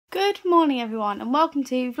Good morning everyone and welcome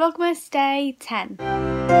to Vlogmas day 10. So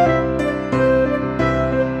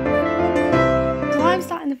I'm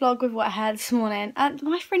starting the vlog with wet hair this morning and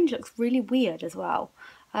my fringe looks really weird as well.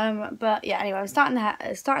 But yeah, anyway, I'm starting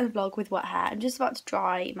the vlog with wet hair. I'm just about to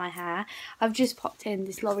dry my hair. I've just popped in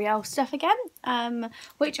this L'Oreal stuff again,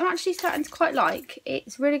 which I'm actually starting to quite like.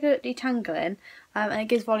 It's really good at detangling, and it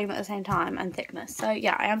gives volume at the same time and thickness. So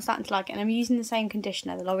yeah, I am starting to like it. And I'm using the same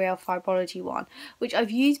conditioner, the L'Oreal Fibrology one, which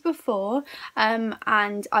I've used before, and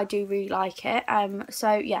I do really like it.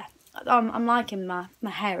 So yeah, I'm liking my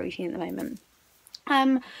hair routine at the moment.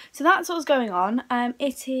 So that's what's going on.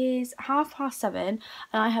 It is 7:30 and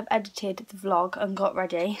I have edited the vlog and got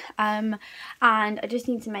ready, and I just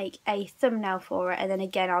need to make a thumbnail for it, and then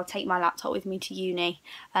again I'll take my laptop with me to uni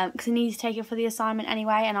because I need to take it for the assignment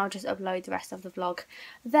anyway, and I'll just upload the rest of the vlog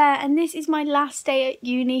there. And this is my last day at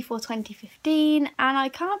uni for 2015 and I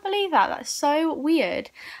can't believe that's so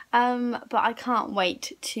weird, but I can't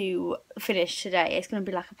wait to finish today. It's going to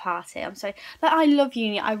be like a party. I love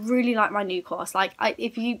uni. I really like my new course. Like,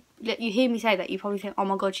 if you hear me say that, you probably think, oh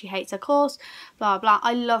my god, she hates her course, blah blah.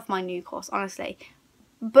 I love my new course, honestly,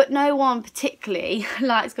 but no one particularly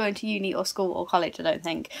likes going to uni or school or college, I don't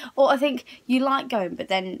think. Or I think you like going, but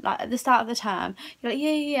then like at the start of the term you're like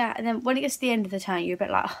yeah, and then when it gets to the end of the term you're a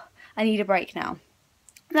bit like, oh, I need a break now.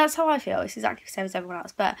 That's how I feel. It's exactly the same as everyone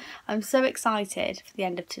else, but I'm so excited for the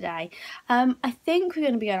end of today. I think we're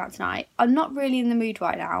going to be going out tonight. I'm not really in the mood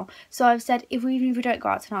right now, so I've said even if we don't go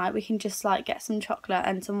out tonight, we can just like get some chocolate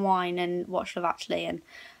and some wine and watch Love Actually and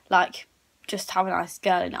like just have a nice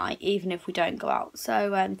girly night, even if we don't go out.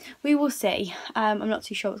 So we will see. I'm not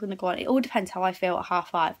too sure what's going to go on. It all depends how I feel at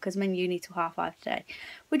 5:30 because I'm in uni till 5:30 today,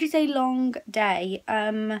 which is a long day.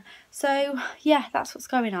 So yeah, that's what's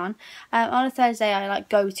going on. On a Thursday I like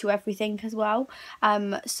go to everything as well.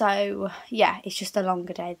 So yeah, it's just a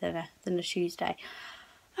longer day than a Tuesday.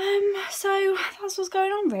 So that's what's going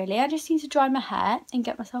on really. I just need to dry my hair and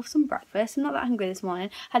get myself some breakfast. I'm not that hungry this morning.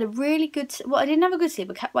 I had a really good, well, I didn't have a good sleep,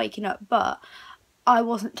 I kept waking up, but I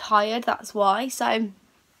wasn't tired, that's why. So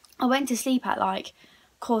I went to sleep at like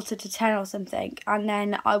 9:45 or something, and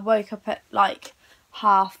then I woke up at like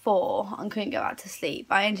 4:30 and couldn't go back to sleep.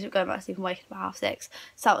 I ended up going back to sleep and waking up at 6:30,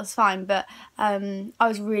 so that was fine. But I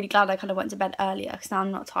was really glad I kind of went to bed earlier because now I'm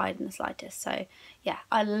not tired in the slightest. So yeah,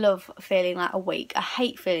 I love feeling like awake. I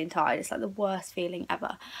hate feeling tired. It's like the worst feeling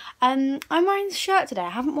ever. I'm wearing this shirt today.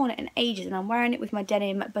 I haven't worn it in ages, and I'm wearing it with my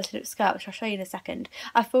denim button-up skirt, which I'll show you in a second.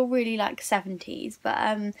 I feel really like 70s, but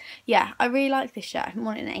yeah, I really like this shirt. I haven't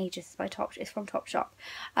worn it in ages. It's from Topshop,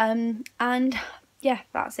 and yeah,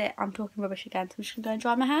 that's it. I'm talking rubbish again, so I'm just going to go and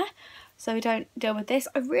dry my hair so we don't deal with this.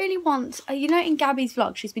 I really want, you know, in Gabby's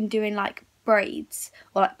vlog, she's been doing like braids,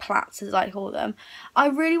 or like plaits as I call them. I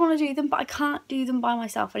really want to do them, but I can't do them by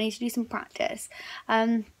myself. I need to do some practice.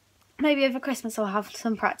 Maybe over Christmas I'll have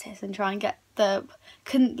some practice and try and get the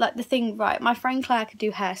thing right. My friend Claire could do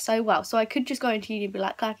hair so well, so I could just go into uni and be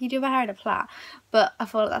like, Claire, can you do my hair in a plait? But I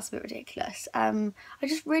feel like that's a bit ridiculous. I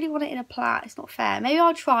just really want it in a plait. It's not fair. Maybe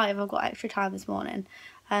I'll try if I've got extra time this morning.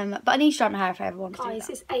 But I need to dry my hair if I ever want to do that. Guys,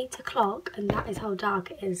 it's 8 o'clock and that is how dark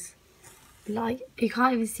it is. Like, you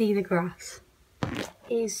can't even see the grass. It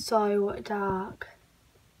is so dark.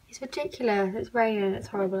 It's ridiculous. It's raining. It's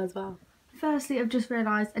horrible as well. Firstly, I've just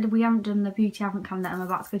realised we haven't done the beauty haven't come that I'm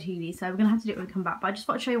about to go to uni, so we're going to have to do it when we come back. But I just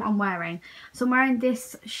want to show you what I'm wearing. So I'm wearing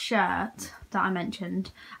this shirt that I mentioned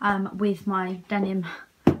with my denim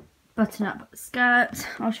button-up skirt.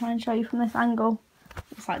 I'll try and show you from this angle.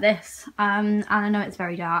 It's like this. And I know it's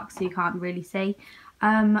very dark, so you can't really see.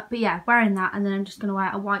 But yeah, wearing that, and then I'm just going to wear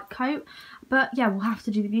a white coat. But yeah, we'll have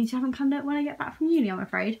to do the beauty haven't come when I get back from uni, I'm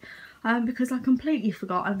afraid. Because I completely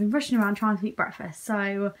forgot. I've been rushing around trying to eat breakfast.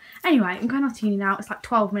 So anyway, I'm going off to uni now. It's like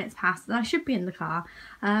 12 minutes past and I should be in the car.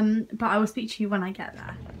 But I will speak to you when I get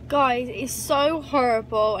there. Guys, it's so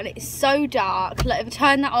horrible and it's so dark. Like, if I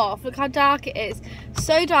turn that off, look how dark it is.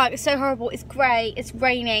 So dark, it's so horrible. It's grey, it's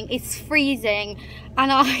raining, it's freezing.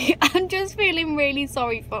 And I'm just feeling really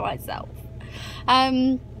sorry for myself.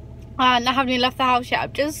 And I haven't even left the house yet.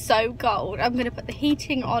 I'm just so cold. I'm going to put the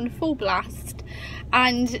heating on full blast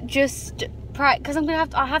and just pray, because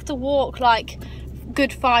I have to walk like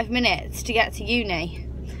good 5 minutes to get to uni,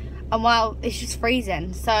 and well, it's just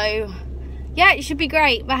freezing. So yeah, it should be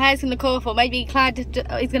great. My hair's gonna look awful. Maybe Claire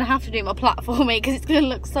is gonna have to do my plait for me because it's gonna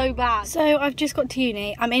look so bad. So I've just got to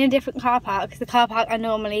uni. I'm in a different car park because the car park I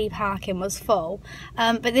normally park in was full,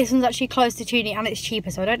 but this one's actually close to uni and it's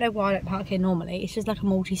cheaper, so I don't know why I don't park here normally. It's just like a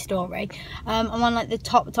multi-story. I'm on like the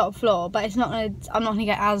top floor, but it's not gonna, I'm not gonna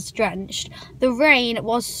get as drenched. The rain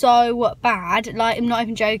was so bad, like I'm not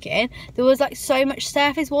even joking. There was like so much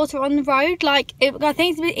surface water on the road. Like I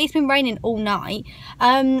think it's been raining all night,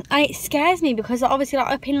 and it scares me because obviously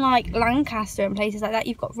like up in like Lancaster and places like that,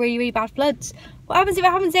 you've got really bad floods. What happens if it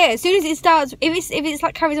happens here? As soon as it starts, if it's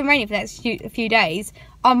like carries on raining for the next few days,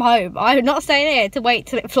 I'm home. I'm not staying here to wait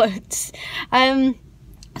till it floods.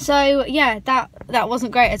 So yeah, that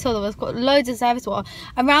wasn't great at all. There was got loads of surface water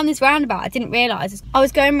around this roundabout. I didn't realise I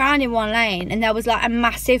was going round in one lane and there was like a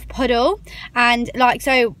massive puddle, and like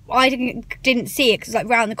so I didn't see it because like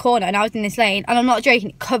round the corner and I was in this lane, and I'm not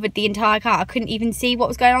joking, it covered the entire car. I couldn't even see what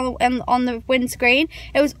was going on the windscreen.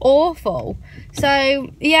 It was awful.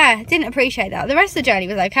 So yeah, didn't appreciate that. The rest of the journey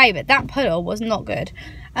was okay, but that puddle was not good.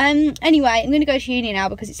 Anyway, I'm gonna go to uni now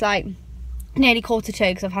because it's like nearly 1:45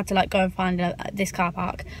 because I've had to like go and find this car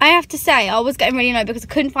park. I have to say I was getting really annoyed because I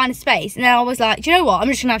couldn't find a space, and then I was like, do you know what, I'm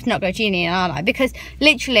just gonna have to not go to uni, aren't I? Because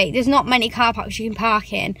literally there's not many car parks you can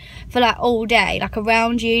park in for like all day, like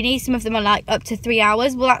around uni. Some of them are like up to 3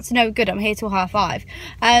 hours. Well, that's no good, I'm here till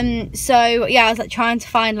 5:30. So yeah, I was like trying to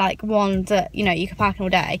find like one that, you know, you could park in all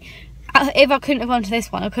day. If I couldn't have gone to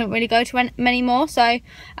this one, I couldn't really go to many more. So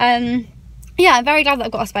yeah, I'm very glad that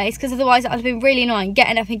I've got a space, because otherwise it would have been really annoying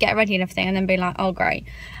getting up and getting ready and everything and then being like, oh great.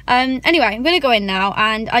 Anyway, I'm going to go in now,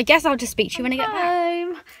 and I guess I'll just speak to you when I get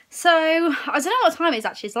home. So, I don't know what time it is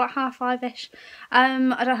actually, it's like 5:30ish.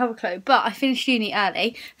 I don't have a clue, but I finished uni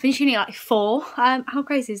early. Finished uni at like 4. How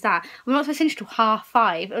crazy is that? I'm not supposed to finish till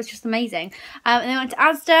 5:30. It was just amazing. And then I went to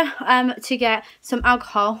Asda to get some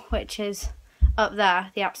alcohol, which is up there,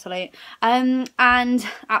 the Absolute, and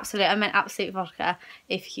Absolute, I meant Absolute vodka,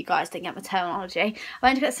 if you guys didn't get my terminology. I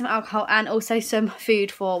went to get some alcohol and also some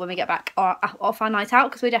food for when we get back off our night out,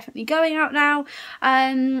 because we're definitely going out now,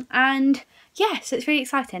 and yeah, so it's really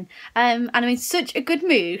exciting, and I'm in such a good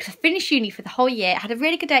mood because I finished uni for the whole year. I had a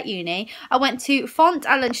really good day at uni. I went to Font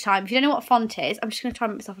at lunchtime. If you don't know what Font is, I'm just going to try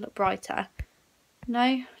and make myself look brighter.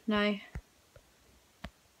 No.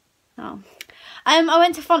 Oh. I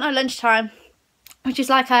went to Font at lunchtime, which is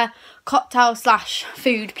like a cocktail /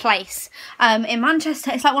 food place in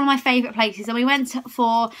Manchester. It's like one of my favourite places, and we went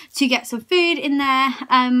to get some food in there,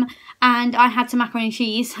 and I had some macaroni and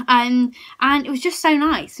cheese, and it was just so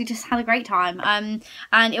nice. We just had a great time,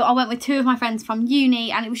 I went with 2 of my friends from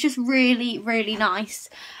uni, and it was just really, really nice.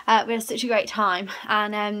 We had such a great time,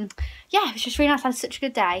 and yeah, it was just really nice. I had such a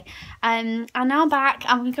good day, and now I'm back.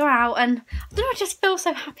 I'm gonna go out, and I don't know, I just feel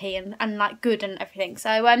so happy and like good and everything. So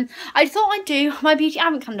I thought I'd do my beauty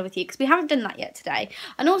advent calendar with you, because we haven't done that yet today,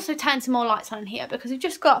 and also turn some more lights on in here, because we've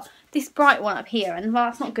just got this bright one up here, and well,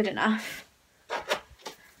 that's not good enough.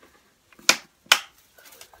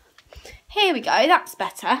 Here we go, that's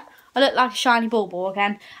better. I look like a shiny ball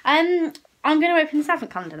again. I'm going to open this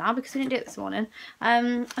advent calendar now, because I didn't do it this morning.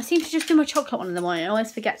 I seem to just do my chocolate one in the morning. I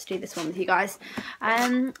always forget to do this one with you guys.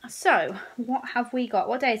 So, what have we got?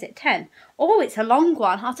 What day is it? 10. Oh, it's a long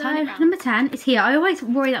one. I'll turn it around. Number 10 is here. I always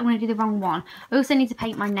worry that I'm going to do the wrong one. I also need to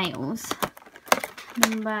paint my nails.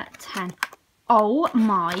 Number 10. Oh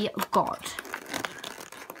my god.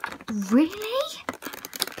 Really?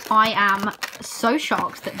 I am so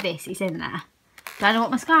shocked that this is in there. Don't know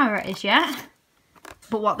what mascara it is yet.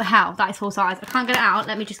 But what the hell, that is full size. I can't get it out.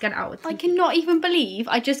 Let me just get it out with you. I cannot even believe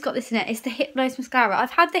I just got this in it. It's the Hypnose mascara.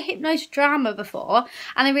 I've had the Hypnose Drama before,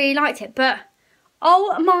 and I really liked it, but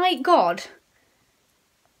oh my god.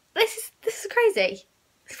 This is crazy.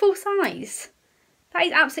 It's full size. That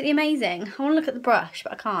is absolutely amazing. I want to look at the brush,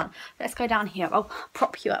 but I can't. Let's go down here. I'll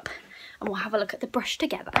prop you up, and we'll have a look at the brush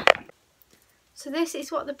together. So this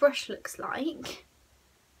is what the brush looks like.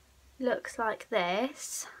 Looks like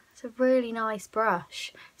this. It's a really nice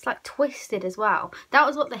brush. It's like twisted as well. That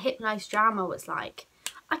was what the Hypnose Drama was like.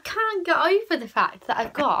 I can't get over the fact that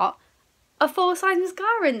I've got a full size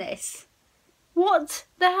mascara in this. What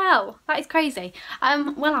the hell? That is crazy.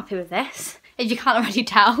 I'm well happy with this, if you can't already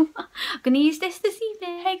tell. I'm going to use this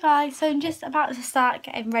evening. Hey guys, so I'm just about to start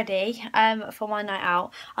getting ready for my night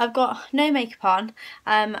out. I've got no makeup on,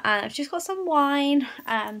 and I've just got some wine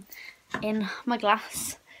in my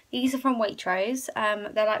glass These are from Waitrose.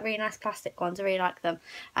 They're like really nice plastic ones. I really like them.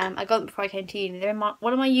 I got them before I came to uni. They're in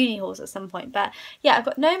one of my uni hauls at some point. But yeah, I've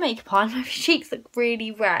got no makeup on. My cheeks look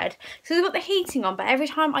really red. So I've got the heating on, but every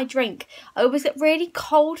time I drink, I always get really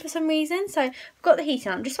cold for some reason. So I've got the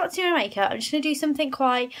heating on. I'm just about to do my makeup. I'm just going to do something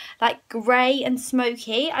quite like grey and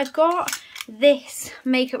smoky. I've got this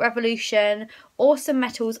Makeup Revolution Awesome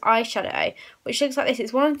Metals eyeshadow, which looks like this.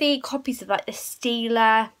 It's one of the copies of like the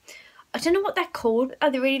Steeler, I don't know what they're called. Oh,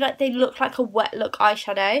 they look like a wet look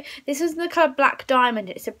eyeshadow. This is the colour Black Diamond.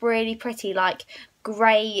 It's a really pretty like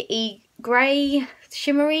grey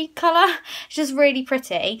shimmery colour. It's just really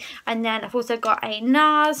pretty. And then I've also got a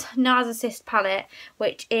NARS Assist palette,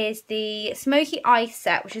 which is the Smoky Eyes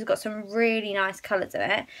set, which has got some really nice colours in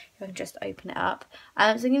it. If I can just open it up. So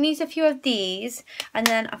I'm going to use a few of these. And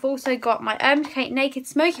then I've also got my Urban Decay Naked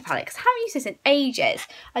Smoky palette, because I haven't used this in ages.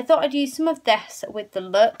 I thought I'd use some of this with the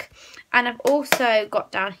look. And I've also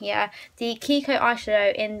got down here the Kiko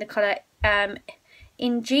eyeshadow in the colour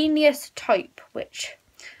Ingenious Taupe, which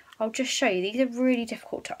I'll just show you. These are really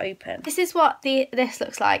difficult to open. This is what this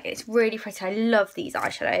looks like. It's really pretty. I love these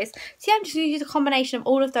eyeshadows. So yeah, I'm just going to use a combination of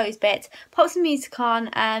all of those bits, pop some music on,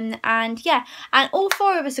 and yeah. And all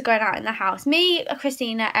four of us are going out in the house. Me,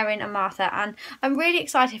 Christina, Erin and Martha. And I'm really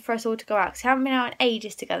excited for us all to go out, because we haven't been out in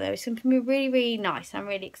ages together. It's going to be really, really nice. I'm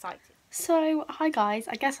really excited. So, hi guys.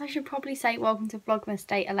 I guess I should probably say welcome to Vlogmas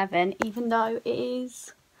Day 11, even though it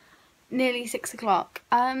is nearly 6 o'clock.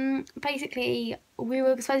 Basically, we were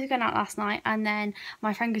supposed to be going out last night, and then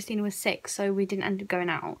my friend Christina was sick, so we didn't end up going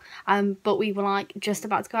out. But we were like just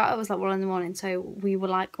about to go out. It was like 1 in the morning, so we were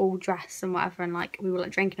like all dressed and whatever, and like we were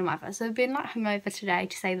like drinking and whatever. So we've been like hungover today,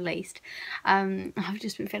 to say the least. I've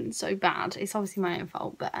just been feeling so bad. It's obviously my own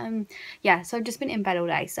fault, but yeah. So I've just been in bed all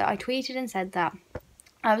day. So I tweeted and said that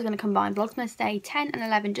I was going to combine Vlogmas Day 10 and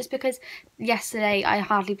 11, just because yesterday I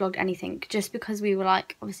hardly vlogged anything, just because we were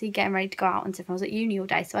like obviously getting ready to go out and stuff. I was at uni all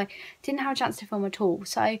day, so I didn't have a chance to film at all.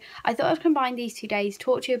 So I thought I'd combine these 2 days,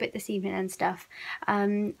 talk to you a bit this evening and stuff,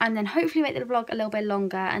 and then hopefully make the vlog a little bit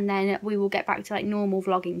longer, and then we will get back to like normal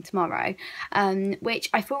vlogging tomorrow,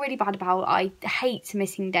 which I feel really bad about. I hate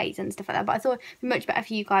missing dates and stuff like that, but I thought it'd be much better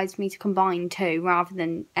for you guys for me to combine 2 rather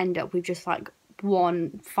than end up with just like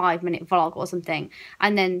 1 5-minute vlog or something.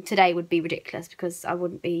 And then today would be ridiculous, because I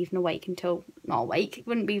wouldn't be even awake until, not awake,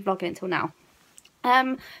 wouldn't be vlogging until now.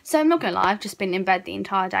 So I'm not gonna lie, I've just been in bed the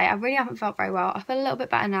entire day. I really haven't felt very well. I feel a little bit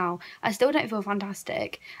better now. I still don't feel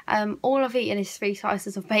fantastic. All I've eaten is 3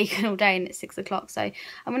 slices of bacon all day, and it's 6 o'clock, so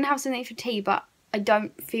I'm gonna have something for tea, but I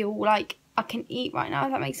don't feel like I can eat right now,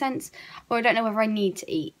 if that makes sense. Or I don't know whether I need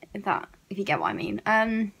to eat, if you get what I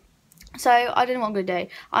mean. So I don't know what I'm going to do.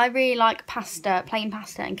 I really like pasta, plain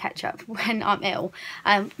pasta and ketchup when I'm ill.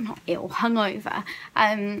 Not ill, hungover.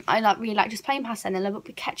 I really like just plain pasta and then a little bit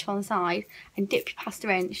of ketchup on the side and dip your pasta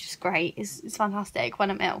in. It's just great. It's fantastic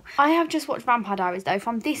when I'm ill. I have just watched Vampire Diaries though,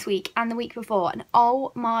 from this week and the week before, and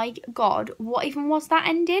oh my god, what even was that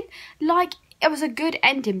ending? Like, it was a good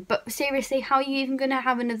ending, but seriously, how are you even going to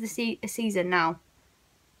have another season now?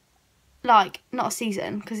 Like, not a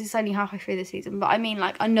season, because it's only halfway through the season, but I mean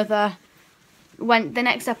like another, when the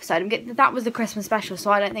next episode, that was the Christmas special,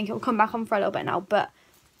 so I don't think it will come back on for a little bit now. But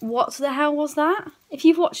what the hell was that? If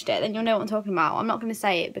you've watched it, then you'll know what I'm talking about. I'm not going to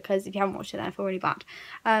say it, because if you haven't watched it, then I feel really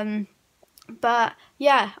bad. But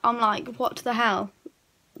yeah, I'm like, what the hell?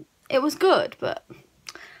 It was good, but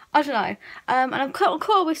I don't know. And I'm caught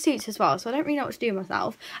up with Suits as well, so I don't really know what to do with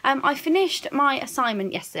myself. I finished my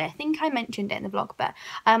assignment yesterday. I think I mentioned it in the vlog, but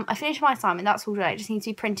I finished my assignment. That's all done. It just needs to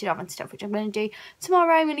be printed off and stuff, which I'm going to do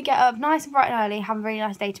tomorrow. I'm going to get up nice and bright and early, have a really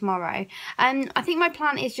nice day tomorrow. I think my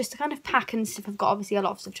plan is just to kind of pack and stuff. I've got obviously a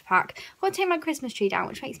lot of stuff to pack. I've got to take my Christmas tree down,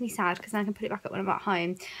 which makes me sad, because then I can put it back up when I'm at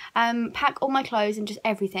home. Pack all my clothes and just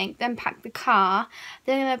everything. Then pack the car.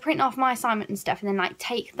 Then I'm going to print off my assignment and stuff, and then like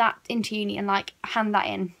take that into uni and like hand that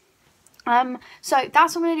in. So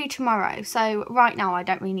that's what I'm going to do tomorrow. So right now I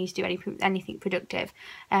don't really need to do anything productive,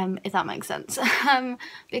 if that makes sense,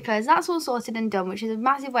 because that's all sorted and done, which is a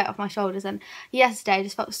massive weight off my shoulders. And yesterday I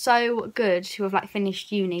just felt so good to have like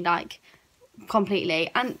finished uni like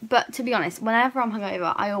completely. But to be honest, whenever I'm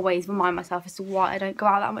hungover, I always remind myself as to why I don't go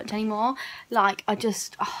out that much anymore. Like, I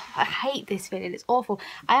hate this feeling. It's awful.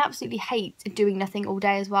 I absolutely hate doing nothing all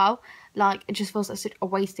day as well. Like, it just feels like such a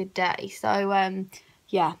wasted day. So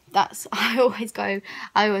yeah, I always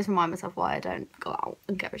remind myself why I don't go out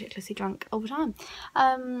and get ridiculously drunk all the time.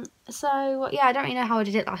 So yeah, I don't really know how I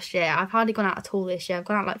did it last year. I've hardly gone out at all this year. I've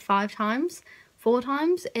gone out like 4 times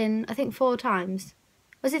I think 4 times.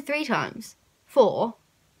 Was it 3 times? 4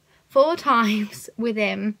 times with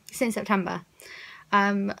him since September.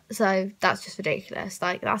 So that's just ridiculous.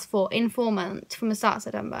 Like, that's in 4 months from the start of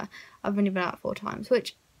September, I've only been out 4 times,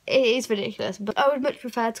 which it is ridiculous. But I would much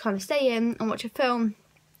prefer to kind of stay in and watch a film,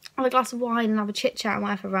 have a glass of wine and have a chit chat and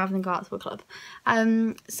whatever, rather than go out to a club.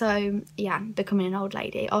 So yeah, becoming an old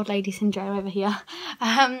lady syndrome over here.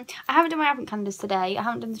 I haven't done my advent calendars today. I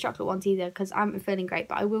haven't done the chocolate ones either because I haven't been feeling great,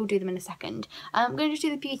 but I will do them in a second. I'm going to just do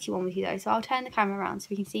the beauty one with you though, so I'll turn the camera around so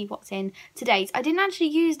we can see what's in today's. I didn't actually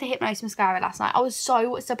use the Hypnose mascara last night. I was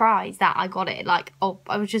so surprised that I got it. Like, oh,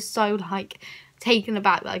 I was just so like taken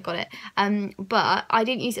aback that I got it. But I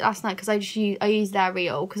didn't use it last night because I used their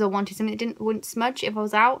Real because I wanted something that wouldn't smudge if I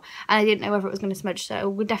was out, and I didn't know whether it was going to smudge, so I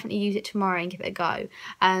would definitely use it tomorrow and give it a go.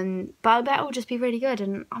 But I bet it will just be really good,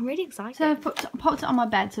 and I'm really excited. So I've popped it on my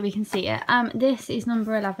bed so we can see it. This is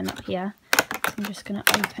number 11 up here. So I'm just going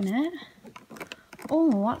to open it. Oh,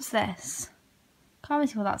 what's this? Can't really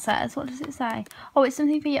see what that says. What does it say? Oh, it's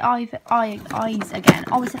something for your eyes again.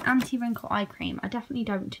 Oh, it's an anti-wrinkle eye cream. I definitely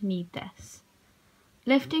don't need this.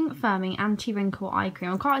 Lifting, firming, anti-wrinkle eye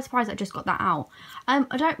cream. I'm quite surprised I just got that out.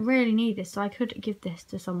 I don't really need this, so I could give this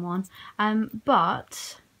to someone.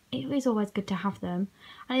 But it is always good to have them.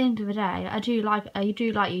 At the end of the day, I do like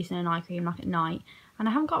using an eye cream like at night. And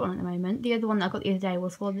I haven't got one at the moment. The other one that I got the other day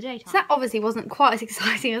was for the daytime. So that obviously wasn't quite as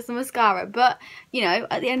exciting as the mascara, but you know,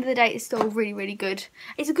 at the end of the day, it's still really, really good.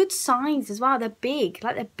 It's a good size as well. They're big,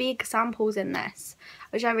 like they're big samples in this,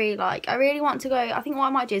 which I really like. I really want to go. I think what I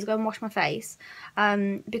might do is go and wash my face,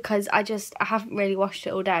 because I haven't really washed it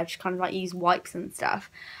all day. I've just kind of like used wipes and stuff,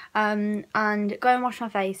 and go and wash my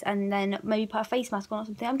face, and then maybe put a face mask on or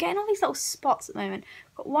something. I'm getting all these little spots at the moment.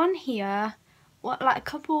 Got one here. Like a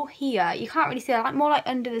couple here, you can't really see, like more like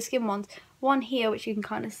under the skin ones. One here which you can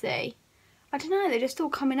kind of see. I don't know, they're just all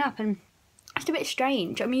coming up and it's a bit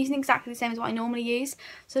strange. I'm using exactly the same as what I normally use,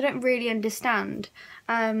 so I don't really understand.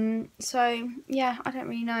 So yeah, I don't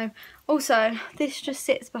really know. Also, this just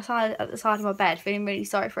sits at the side of my bed feeling really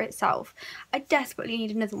sorry for itself. I desperately need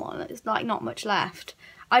another one. There's like not much left.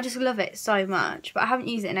 I just love it so much, but I haven't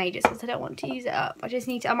used it in ages because I don't want to use it up. I just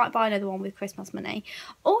need to, I might buy another one with Christmas money.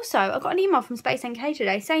 Also, I got an email from Space NK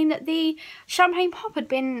today saying that the champagne pop had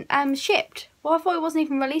been shipped. Well, I thought it wasn't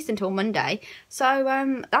even released until Monday,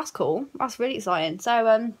 so that's cool. That's really exciting.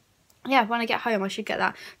 So yeah, when I get home I should get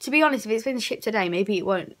that. To be honest, if it's been shipped today, maybe it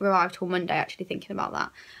won't arrive till Monday, actually thinking about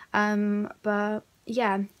that. But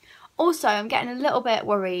yeah. Also, I'm getting a little bit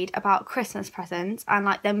worried about Christmas presents and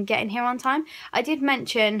like them getting here on time. I did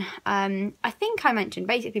mention, I think I mentioned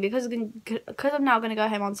basically because I'm now going to go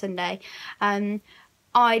home on Sunday,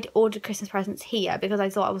 I'd ordered Christmas presents here because I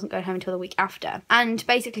thought I wasn't going home until the week after. And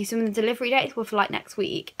basically some of the delivery dates were for like next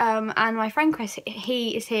week. And my friend Chris,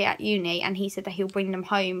 he is here at uni and he said that he'll bring them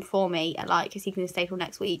home for me, like, because he can stay till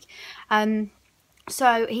next week.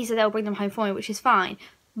 So he said they'll bring them home for me, which is fine.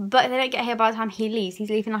 But if they don't get here by the time he leaves, he's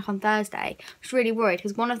leaving like on Thursday. I'm just really worried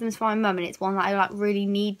because one of them's for my mum and it's one that I like really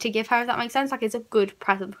need to give her, if that makes sense. Like, it's a good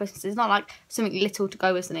present for Christmas. It's not like something little to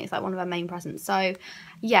go with something. It's like one of her main presents. So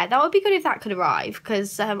yeah, that would be good if that could arrive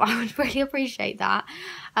because I would really appreciate that.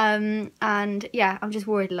 And yeah, I'm just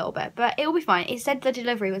worried a little bit, but it'll be fine. It said the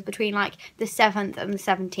delivery was between like the 7th and the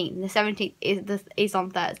 17th. And the 17th is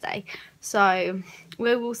on Thursday. So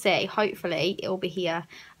we will see. Hopefully it will be here.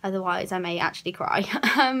 Otherwise I may actually cry.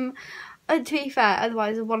 To be fair,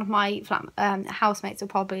 otherwise one of my housemates will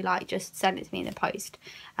probably like just send it to me in the post.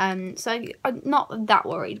 So I'm not that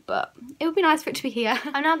worried, but it would be nice for it to be here.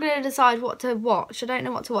 I'm now going to decide what to watch. I don't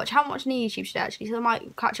know what to watch. I haven't watched any YouTube today actually, so I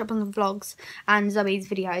might catch up on some vlogs and Zoe's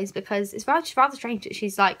videos because it's rather strange that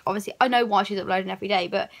she's like, obviously I know why she's uploading every day,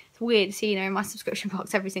 but it's weird seeing her in my subscription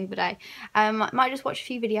box every single day. Might just watch a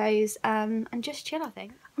few videos and just chill, I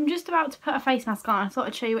think. I'm just about to put a face mask on. I thought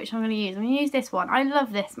I'd show you which I'm going to use. I'm going to use this one. I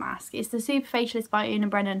love this mask. It's the Super Facialist by Una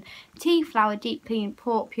Brennan Tea Flower Deep Clean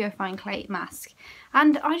Pore Purifying Clay Mask.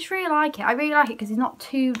 And I just really like it. I really like it because it's not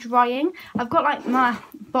too drying. I've got like my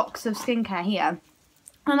box of skincare here.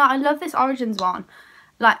 And like, I love this Origins one.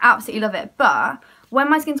 Like, absolutely love it. But when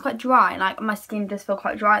my skin's quite dry, like my skin does feel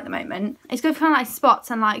quite dry at the moment, it's good for kind of like spots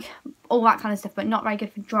and like all that kind of stuff, but not very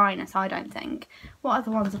good for dryness, I don't think. What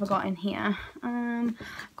other ones have I got in here?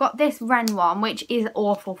 Got this Ren one, which is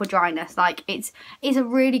awful for dryness. Like, it's a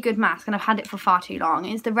really good mask and I've had it for far too long.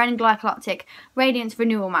 It's the Ren Glycolytic Radiance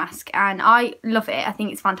Renewal Mask and I love it. I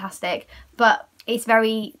think it's fantastic, but it's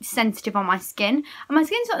very sensitive on my skin. And my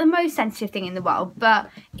skin's not the most sensitive thing in the world, but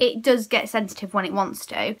it does get sensitive when it wants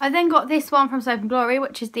to. I then got this one from Soap & Glory,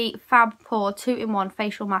 which is the Fab Pore 2-in-1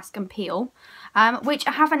 Facial Mask and Peel, which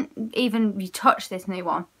I haven't even touched this new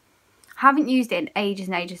one. I haven't used it in ages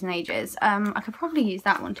and ages and ages. I could probably use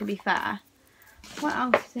that one, to be fair. What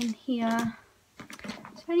else is in here?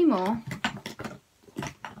 Is there any more?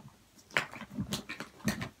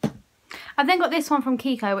 I've then got this one from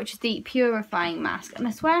Kiko, which is the purifying mask, and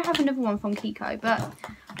I swear I have another one from Kiko, but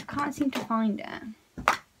I can't seem to find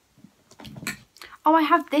it. Oh, I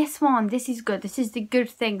have this one. This is good. This is the Good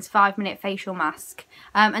Things 5-minute facial mask,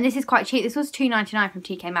 and this is quite cheap. This was $2.99 from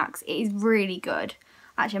TK Maxx. It is really good.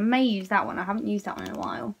 Actually, I may use that one. I haven't used that one in a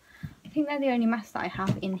while. I think they're the only masks that I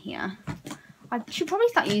have in here. I should probably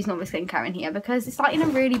start using all the skincare in here because it's like in a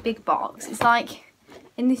really big box. It's like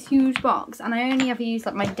in this huge box, and I only ever use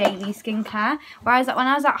like my daily skincare, whereas like when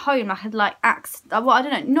I was at home I had like well, I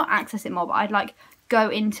don't know, not access it more, but I'd like go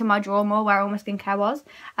into my drawer more where all my skincare was.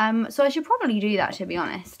 So I should probably do that, to be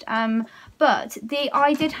honest. But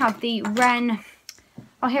I did have the Ren,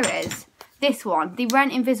 oh here it is, this one, the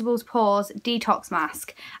Ren Invisible Pores Detox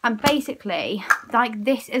Mask, and basically like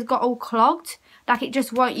this has got all clogged, like it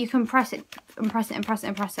just won't, you can press it and press it and press it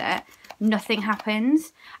and press it, nothing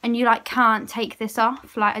happens, and you like can't take this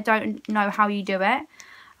off. Like I don't know how you do it.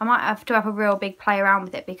 I might have to have a real big play around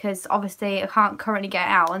with it because obviously I can't currently get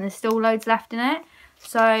it out and there's still loads left in it,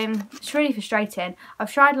 so it's really frustrating.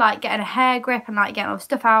 I've tried like getting a hair grip and like getting all the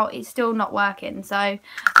stuff out, it's still not working, so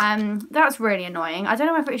that's really annoying. I don't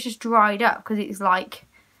know if it's just dried up because it's like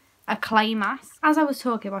a clay mask. As I was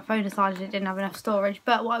talking, my phone decided it didn't have enough storage,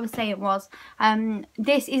 but what I was saying was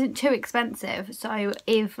this isn't too expensive, so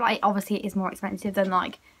if like obviously it is more expensive than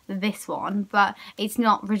like this one, but it's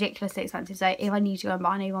not ridiculously expensive, so if I need to go and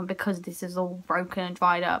buy a new one because this is all broken and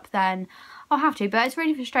dried up, then I'll have to. But it's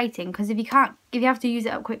really frustrating because if you have to use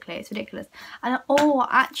it up quickly, it's ridiculous. And oh,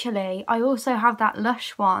 actually I also have that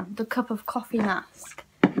Lush one, the cup of coffee mask.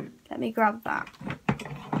 Let me grab that.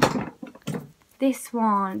 This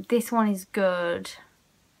one is good.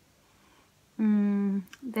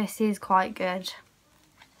 This is quite good.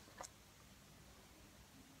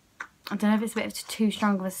 I don't know if it's a bit too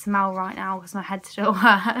strong of a smell right now because my head still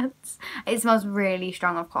hurts. It smells really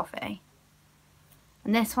strong of coffee.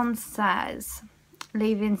 And this one says, it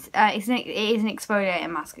is an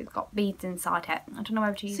exfoliating mask. It's got beads inside it. I don't know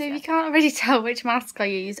whether to use it. So if you can't already tell which mask I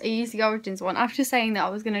use the Origins one. After saying that I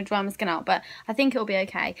was going to dry my skin out, but I think it'll be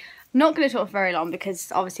okay. Not going to talk for very long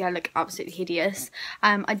because obviously I look absolutely hideous.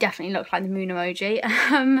 I definitely look like the moon emoji.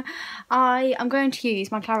 I am going to use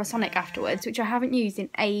my Clarisonic afterwards, which I haven't used in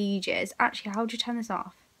ages. Actually, how would you turn this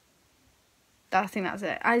off? I think that's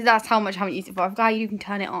it. That's how much I haven't used it for. I forgot you can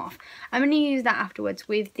turn it off. I'm going to use that afterwards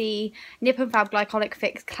with the Nip and Fab Glycolic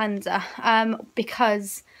Fix Cleanser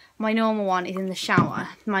because my normal one is in the shower,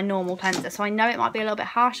 my normal cleanser, so I know it might be a little bit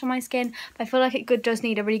harsh on my skin, but I feel like it does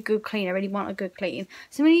need a really good clean. I really want a good clean,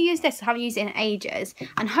 so I'm going to use this. I haven't used it in ages,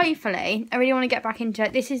 and hopefully I really want to get back into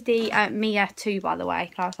it. This is the Mia 2, by the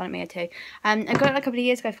way, Clarisonic Mia 2. I got it like a couple of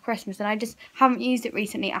years ago for Christmas, and I just haven't used it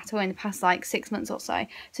recently at all in the past like 6 months or so,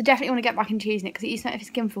 so definitely want to get back into using it because it used to make my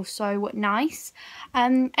skin feel so nice.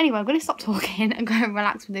 Anyway, I'm going to stop talking and go and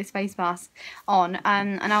relax with this face mask on,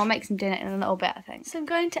 and I'll make some dinner in a little bit, I think. So I'm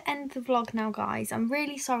going to end the vlog now, guys. I'm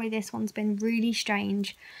really sorry this one's been really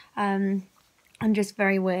strange and just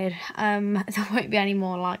very weird. There won't be any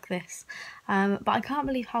more like this, but I can't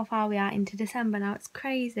believe how far we are into December now. It's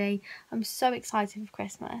crazy. I'm so excited for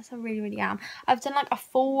Christmas. I really am. I've done like a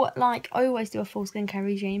full, like I always do a full skincare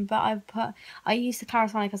regime, but I used the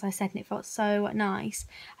Clarisonic, as I said, and it felt so nice,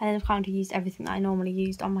 and then I've kind of used everything that I normally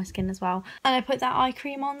used on my skin as well, and I put that eye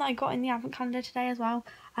cream on that I got in the advent calendar today as well,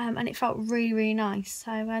 and it felt really nice.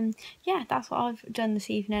 So yeah, that's what I've done this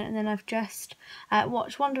evening, and then I've just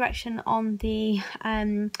watched One Direction on the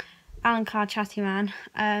Alan Carr Chatty Man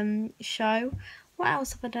show. What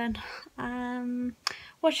else have I done?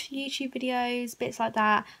 Watched YouTube videos, bits like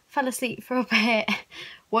that, fell asleep for a bit,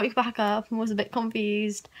 woke back up and was a bit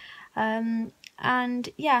confused, and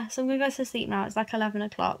yeah, so I'm gonna go to sleep now. It's like 11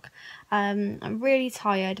 o'clock. I'm really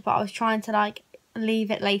tired, but I was trying to like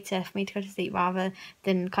leave it later for me to go to sleep rather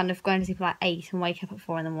than kind of going to sleep at like 8 and wake up at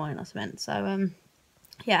 4 in the morning or something. So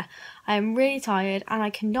yeah, I am really tired, and I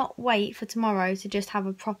cannot wait for tomorrow to just have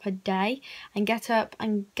a proper day and get up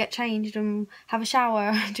and get changed and have a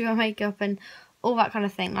shower and do my makeup and all that kind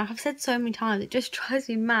of thing. Like I've said so many times, it just drives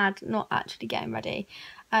me mad not actually getting ready.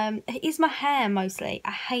 It is my hair mostly.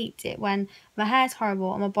 I hate it when my hair's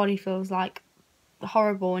horrible and my body feels like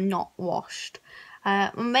horrible and not washed.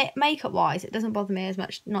 Makeup wise, it doesn't bother me as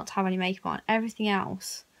much not to have any makeup on. Everything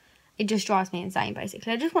else, it just drives me insane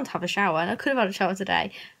basically. I just want to have a shower, and I could have had a shower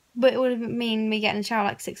today, but it would mean me getting a shower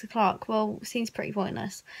like 6 o'clock. Well, seems pretty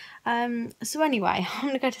pointless. So anyway, I'm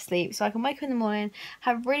gonna go to sleep so I can wake up in the morning,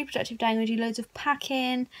 have a really productive day. I'm gonna do loads of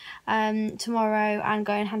packing tomorrow and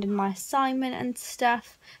go and hand in my assignment and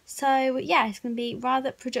stuff. So yeah, it's gonna be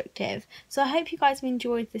rather productive. So I hope you guys have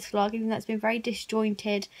enjoyed this vlog, even though it's been very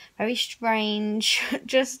disjointed, very strange,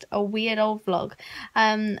 just a weird old vlog.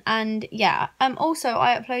 And yeah, also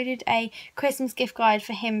I uploaded a Christmas gift guide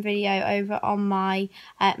for him video over on my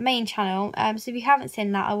main channel, so if you haven't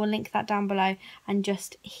seen that, I will link that down below and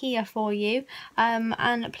just here for you,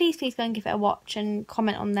 and please go and give it a watch and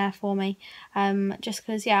comment on there for me, just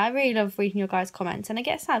because yeah, I really love reading your guys' comments, and I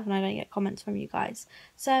get sad when I don't get comments from you guys.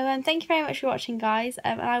 So thank you very much for watching, guys,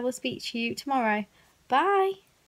 and I will speak to you tomorrow. Bye.